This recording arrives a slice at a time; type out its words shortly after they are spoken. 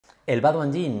El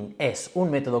Baduanjin es un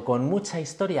método con mucha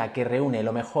historia que reúne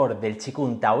lo mejor del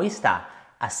Qigong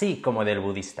taoísta, así como del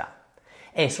budista.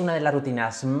 Es una de las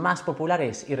rutinas más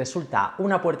populares y resulta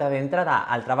una puerta de entrada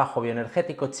al trabajo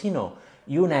bioenergético chino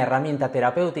y una herramienta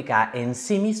terapéutica en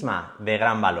sí misma de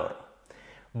gran valor.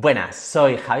 Buenas,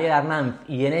 soy Javier Arnanz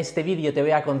y en este vídeo te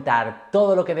voy a contar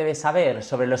todo lo que debes saber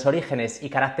sobre los orígenes y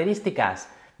características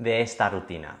de esta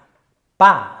rutina.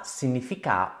 Pa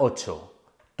significa 8,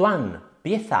 Tuan,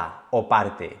 pieza o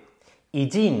parte, y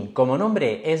Jin como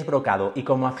nombre es brocado y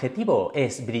como adjetivo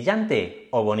es brillante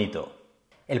o bonito.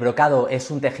 El brocado es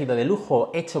un tejido de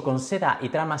lujo hecho con seda y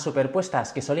tramas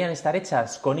superpuestas que solían estar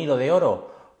hechas con hilo de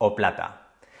oro o plata.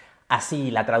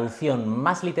 Así, la traducción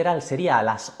más literal sería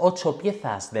las 8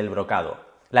 piezas del brocado.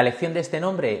 La elección de este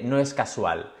nombre no es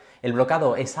casual. El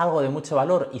brocado es algo de mucho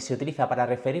valor y se utiliza para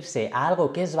referirse a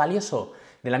algo que es valioso,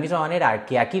 de la misma manera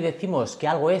que aquí decimos que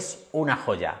algo es una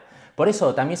joya. Por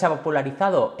eso también se ha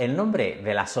popularizado el nombre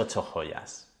de las 8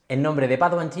 joyas. El nombre de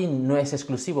Baduanjin no es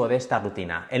exclusivo de esta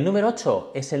rutina. El número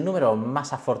 8 es el número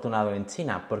más afortunado en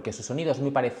China porque su sonido es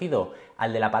muy parecido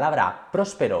al de la palabra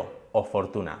próspero o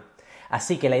fortuna.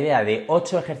 Así que la idea de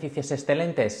 8 ejercicios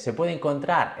excelentes se puede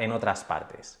encontrar en otras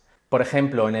partes. Por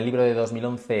ejemplo, en el libro de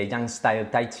 2011 Young Style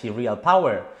Tai Chi Real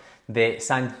Power de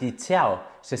San Yi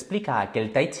Xiao se explica que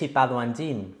el Tai Chi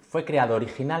Baduanjin fue creado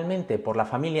originalmente por la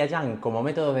familia Yang como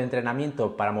método de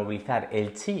entrenamiento para movilizar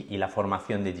el Qi y la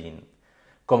formación de Yin.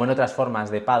 Como en otras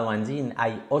formas de Baduanjin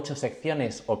hay 8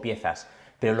 secciones o piezas,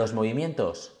 pero los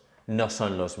movimientos no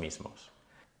son los mismos.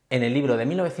 En el libro de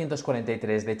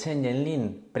 1943 de Chen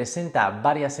Yanlin presenta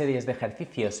varias series de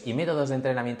ejercicios y métodos de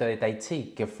entrenamiento de Tai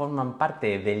Chi que forman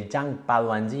parte del Yang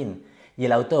Baduanjin y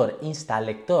el autor insta al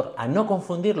lector a no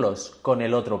confundirlos con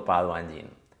el otro Baduanjin.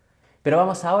 Pero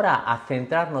vamos ahora a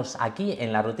centrarnos aquí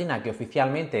en la rutina que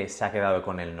oficialmente se ha quedado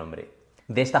con el nombre.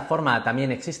 De esta forma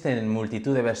también existen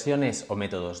multitud de versiones o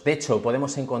métodos. De hecho,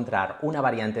 podemos encontrar una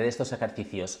variante de estos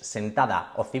ejercicios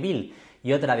sentada o civil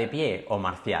y otra de pie o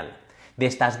marcial. De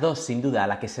estas dos, sin duda,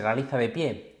 la que se realiza de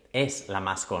pie es la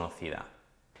más conocida.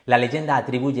 La leyenda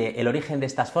atribuye el origen de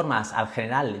estas formas al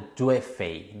general Yue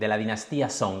Fei de la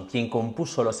dinastía Song, quien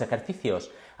compuso los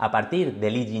ejercicios a partir de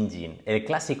Li Jingjin, el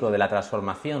clásico de la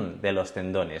transformación de los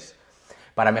tendones,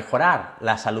 para mejorar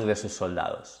la salud de sus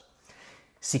soldados.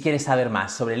 Si quieres saber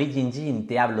más sobre Li Jingjin,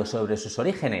 te hablo sobre sus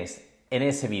orígenes en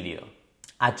ese vídeo.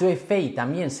 A Yue Fei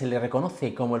también se le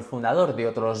reconoce como el fundador de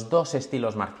otros 2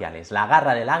 estilos marciales, la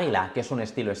garra del águila, que es un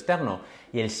estilo externo,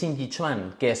 y el Xin Ji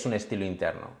Chuan, que es un estilo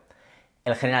interno.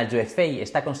 El general Yue Fei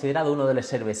está considerado uno de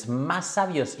los héroes más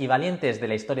sabios y valientes de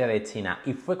la historia de China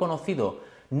y fue conocido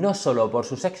no solo por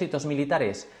sus éxitos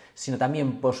militares, sino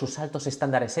también por sus altos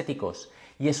estándares éticos,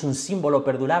 y es un símbolo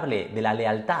perdurable de la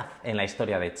lealtad en la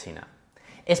historia de China.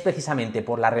 Es precisamente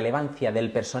por la relevancia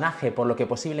del personaje por lo que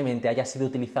posiblemente haya sido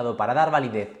utilizado para dar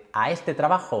validez a este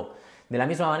trabajo, de la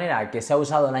misma manera que se ha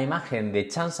usado la imagen de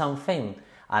Chan Sanfeng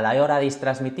a la hora de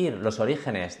transmitir los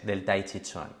orígenes del Tai Chi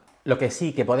Chuan. Lo que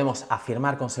sí que podemos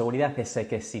afirmar con seguridad es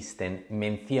que existen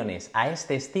menciones a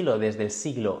este estilo desde el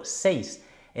siglo VI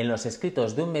en los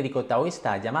escritos de un médico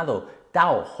taoísta llamado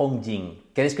Tao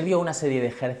Hongjing, que describió una serie de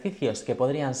ejercicios que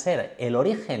podrían ser el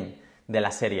origen de la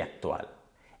serie actual.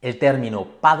 El término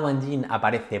Baduanjin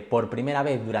aparece por primera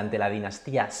vez durante la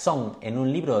dinastía Song en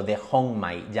un libro de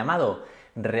Hongmai llamado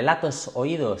Relatos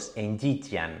oídos en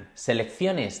Yijian,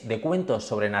 selecciones de cuentos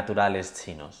sobrenaturales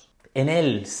chinos. En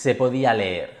él se podía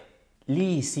leer: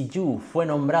 Li Siyu fue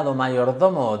nombrado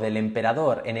mayordomo del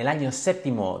emperador en el año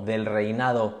 7 del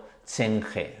reinado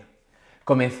Chenghe.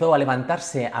 Comenzó a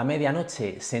levantarse a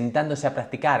medianoche sentándose a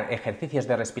practicar ejercicios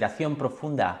de respiración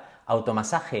profunda,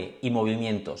 automasaje y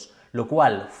movimientos, lo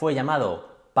cual fue llamado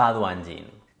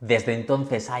Baduanjin. Desde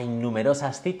entonces hay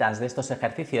numerosas citas de estos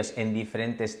ejercicios en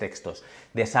diferentes textos,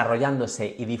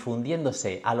 desarrollándose y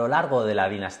difundiéndose a lo largo de la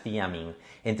dinastía Ming,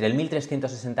 entre el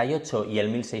 1368 y el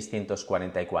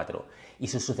 1644, y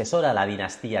su sucesora la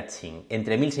dinastía Qing,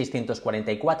 entre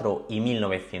 1644 y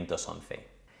 1911.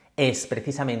 Es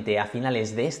precisamente a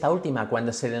finales de esta última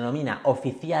cuando se denomina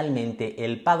oficialmente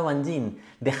el Baduanjin,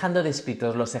 dejando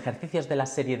descritos los ejercicios de la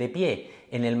serie de pie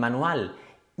en el manual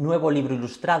Nuevo Libro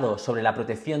Ilustrado sobre la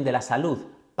Protección de la Salud,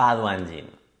 Baduanjin.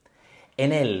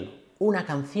 En él, una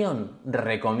canción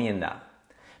recomienda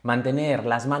mantener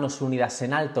las manos unidas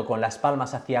en alto con las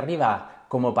palmas hacia arriba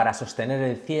como para sostener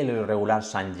el cielo y regular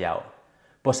Shan Yao.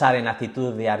 Posar en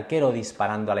actitud de arquero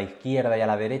disparando a la izquierda y a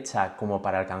la derecha como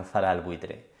para alcanzar al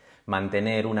buitre.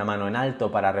 Mantener una mano en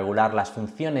alto para regular las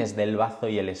funciones del bazo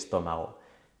y el estómago.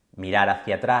 Mirar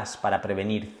hacia atrás para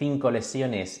prevenir 5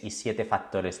 lesiones y 7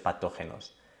 factores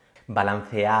patógenos.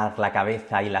 Balancear la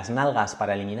cabeza y las nalgas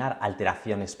para eliminar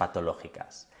alteraciones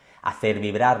patológicas. Hacer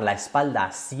vibrar la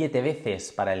espalda 7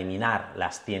 veces para eliminar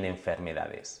las 100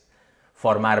 enfermedades.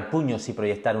 Formar puños y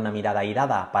proyectar una mirada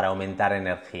airada para aumentar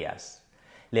energías.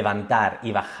 Levantar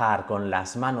y bajar con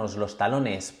las manos los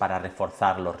talones para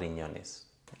reforzar los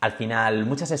riñones. Al final,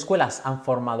 muchas escuelas han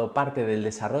formado parte del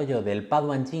desarrollo del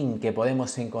Baduanjin que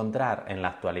podemos encontrar en la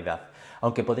actualidad,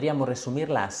 aunque podríamos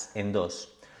resumirlas en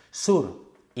dos: sur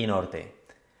y norte.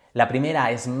 La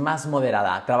primera es más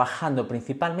moderada, trabajando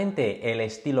principalmente el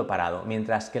estilo parado,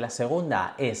 mientras que la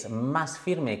segunda es más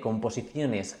firme con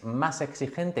posiciones más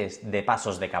exigentes de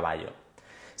pasos de caballo.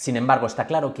 Sin embargo, está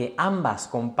claro que ambas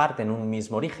comparten un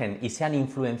mismo origen y se han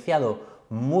influenciado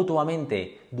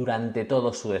mutuamente durante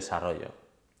todo su desarrollo.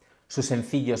 Sus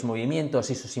sencillos movimientos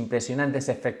y sus impresionantes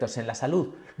efectos en la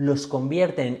salud los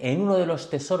convierten en uno de los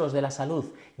tesoros de la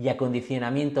salud y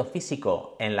acondicionamiento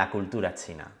físico en la cultura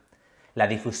china. La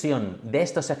difusión de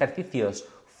estos ejercicios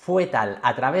fue tal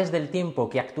a través del tiempo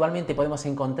que actualmente podemos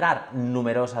encontrar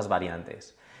numerosas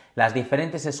variantes. Las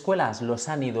diferentes escuelas los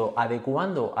han ido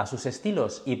adecuando a sus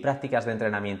estilos y prácticas de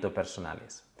entrenamiento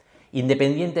personales.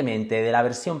 Independientemente de la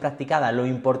versión practicada, lo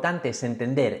importante es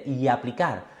entender y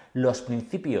aplicar los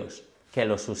principios que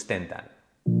los sustentan.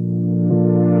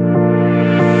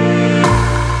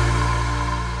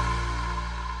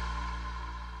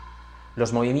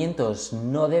 Los movimientos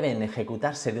no deben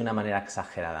ejecutarse de una manera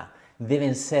exagerada,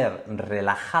 deben ser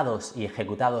relajados y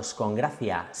ejecutados con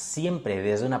gracia, siempre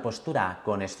desde una postura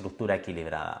con estructura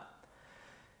equilibrada.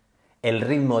 El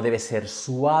ritmo debe ser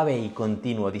suave y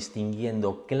continuo,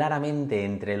 distinguiendo claramente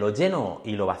entre lo lleno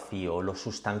y lo vacío, lo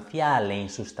sustancial e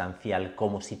insustancial,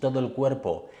 como si todo el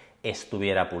cuerpo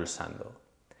estuviera pulsando.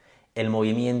 El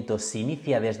movimiento se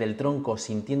inicia desde el tronco,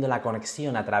 sintiendo la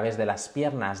conexión a través de las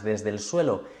piernas desde el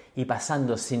suelo y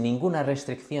pasando sin ninguna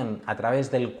restricción a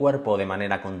través del cuerpo de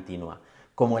manera continua,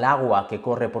 como el agua que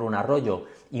corre por un arroyo,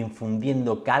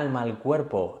 infundiendo calma al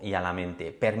cuerpo y a la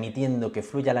mente, permitiendo que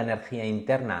fluya la energía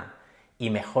interna y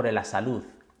mejore la salud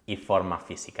y forma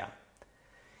física.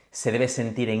 Se debe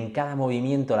sentir en cada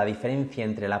movimiento la diferencia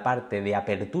entre la parte de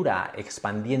apertura,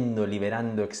 expandiendo,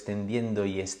 liberando, extendiendo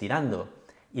y estirando,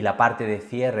 y la parte de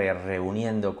cierre,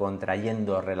 reuniendo,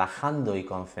 contrayendo, relajando y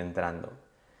concentrando.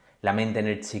 La mente en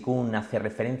el Qigong hace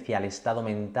referencia al estado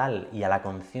mental y a la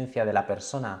conciencia de la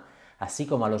persona, así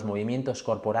como a los movimientos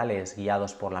corporales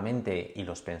guiados por la mente y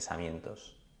los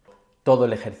pensamientos. Todo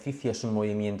el ejercicio es un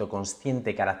movimiento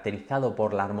consciente caracterizado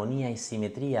por la armonía y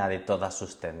simetría de todas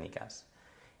sus técnicas.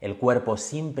 El cuerpo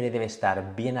siempre debe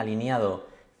estar bien alineado,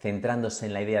 centrándose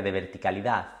en la idea de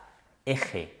verticalidad,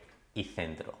 eje y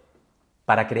centro.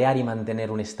 Para crear y mantener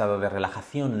un estado de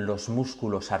relajación, los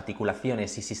músculos,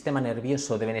 articulaciones y sistema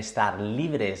nervioso deben estar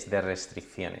libres de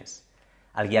restricciones.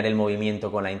 Al guiar el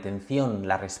movimiento con la intención,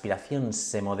 la respiración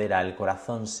se modera, el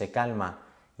corazón se calma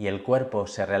y el cuerpo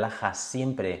se relaja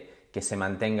siempre que se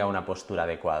mantenga una postura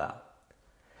adecuada.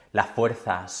 La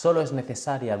fuerza solo es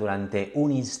necesaria durante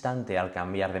un instante al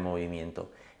cambiar de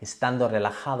movimiento, estando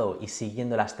relajado y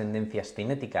siguiendo las tendencias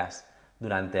cinéticas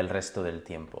durante el resto del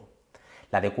tiempo.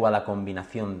 La adecuada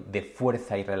combinación de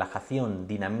fuerza y relajación,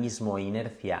 dinamismo e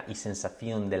inercia y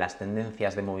sensación de las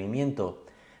tendencias de movimiento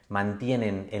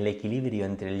mantienen el equilibrio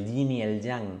entre el yin y el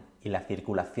yang y la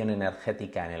circulación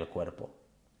energética en el cuerpo.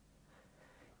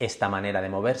 Esta manera de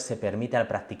moverse permite al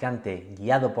practicante,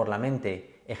 guiado por la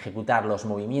mente, ejecutar los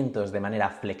movimientos de manera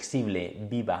flexible,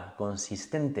 viva,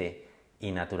 consistente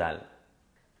y natural.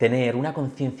 Tener una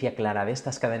conciencia clara de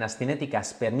estas cadenas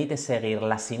cinéticas permite seguir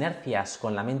las inercias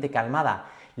con la mente calmada,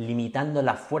 limitando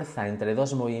la fuerza entre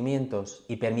dos movimientos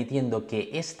y permitiendo que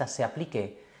ésta se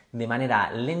aplique de manera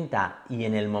lenta y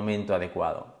en el momento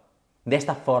adecuado. De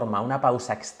esta forma, una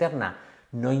pausa externa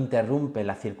no interrumpe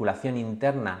la circulación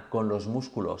interna con los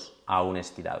músculos aún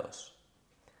estirados.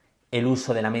 El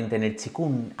uso de la mente en el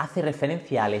Qigong hace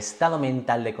referencia al estado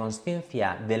mental de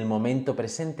conciencia del momento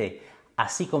presente,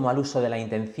 así como al uso de la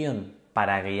intención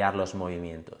para guiar los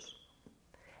movimientos.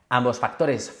 Ambos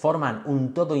factores forman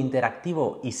un todo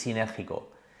interactivo y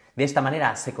sinérgico. De esta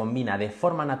manera se combina de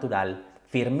forma natural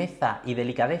firmeza y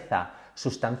delicadeza,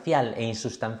 sustancial e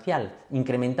insustancial,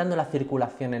 incrementando la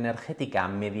circulación energética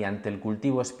mediante el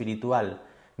cultivo espiritual,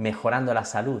 mejorando la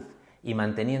salud y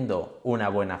manteniendo una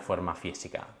buena forma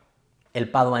física. El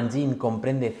Baduanjin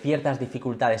comprende ciertas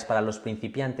dificultades para los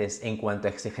principiantes en cuanto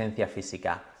a exigencia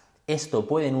física. Esto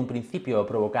puede en un principio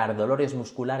provocar dolores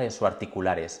musculares o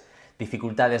articulares,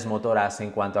 dificultades motoras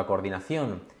en cuanto a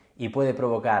coordinación y puede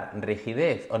provocar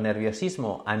rigidez o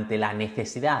nerviosismo ante la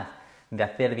necesidad de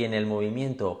hacer bien el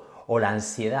movimiento o la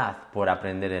ansiedad por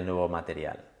aprender el nuevo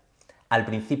material. Al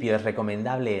principio es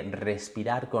recomendable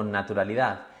respirar con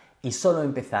naturalidad y solo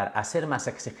empezar a ser más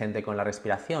exigente con la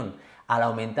respiración al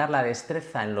aumentar la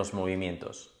destreza en los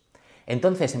movimientos.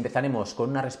 Entonces empezaremos con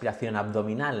una respiración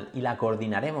abdominal y la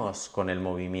coordinaremos con el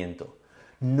movimiento.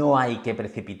 No hay que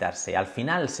precipitarse, al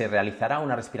final se realizará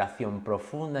una respiración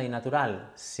profunda y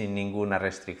natural sin ninguna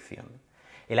restricción.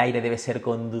 El aire debe ser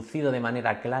conducido de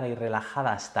manera clara y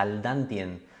relajada hasta el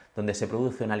dantien, donde se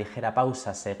produce una ligera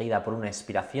pausa seguida por una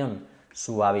expiración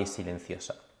suave y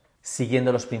silenciosa.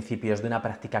 Siguiendo los principios de una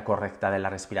práctica correcta de la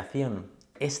respiración,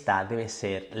 esta debe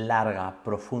ser larga,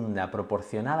 profunda,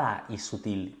 proporcionada y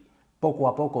sutil. Poco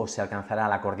a poco se alcanzará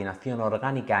la coordinación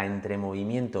orgánica entre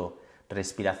movimiento,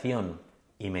 respiración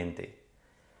y mente.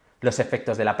 Los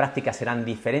efectos de la práctica serán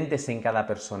diferentes en cada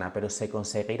persona, pero se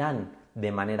conseguirán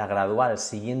de manera gradual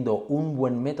siguiendo un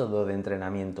buen método de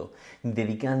entrenamiento,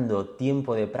 dedicando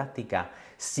tiempo de práctica,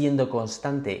 siendo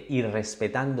constante y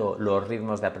respetando los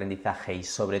ritmos de aprendizaje y,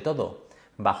 sobre todo,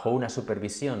 bajo una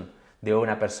supervisión de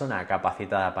una persona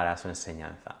capacitada para su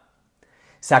enseñanza.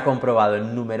 Se ha comprobado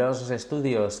en numerosos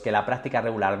estudios que la práctica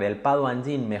regular del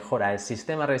Baduanjin mejora el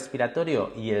sistema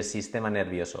respiratorio y el sistema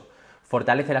nervioso,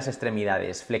 fortalece las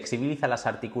extremidades, flexibiliza las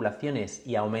articulaciones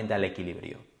y aumenta el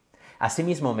equilibrio.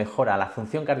 Asimismo, mejora la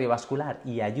función cardiovascular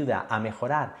y ayuda a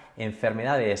mejorar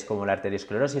enfermedades como la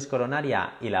arteriosclerosis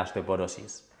coronaria y la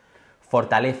osteoporosis.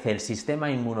 Fortalece el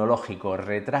sistema inmunológico,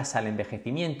 retrasa el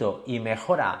envejecimiento y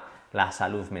mejora la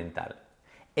salud mental.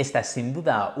 Esta es sin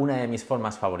duda una de mis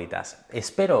formas favoritas.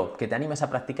 Espero que te animes a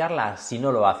practicarla si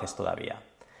no lo haces todavía.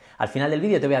 Al final del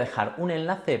vídeo te voy a dejar un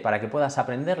enlace para que puedas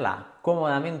aprenderla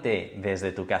cómodamente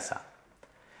desde tu casa.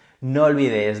 No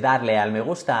olvides darle al me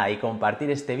gusta y compartir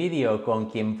este vídeo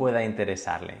con quien pueda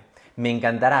interesarle. Me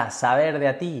encantará saber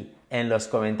de ti en los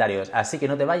comentarios, así que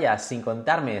no te vayas sin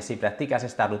contarme si practicas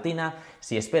esta rutina,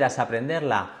 si esperas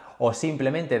aprenderla o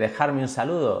simplemente dejarme un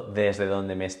saludo desde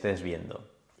donde me estés viendo.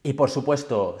 Y por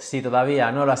supuesto, si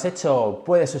todavía no lo has hecho,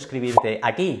 puedes suscribirte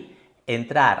aquí,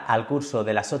 entrar al curso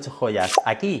de las 8 joyas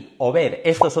aquí o ver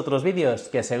estos otros vídeos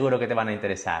que seguro que te van a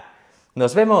interesar.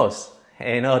 Nos vemos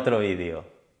en otro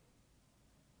vídeo.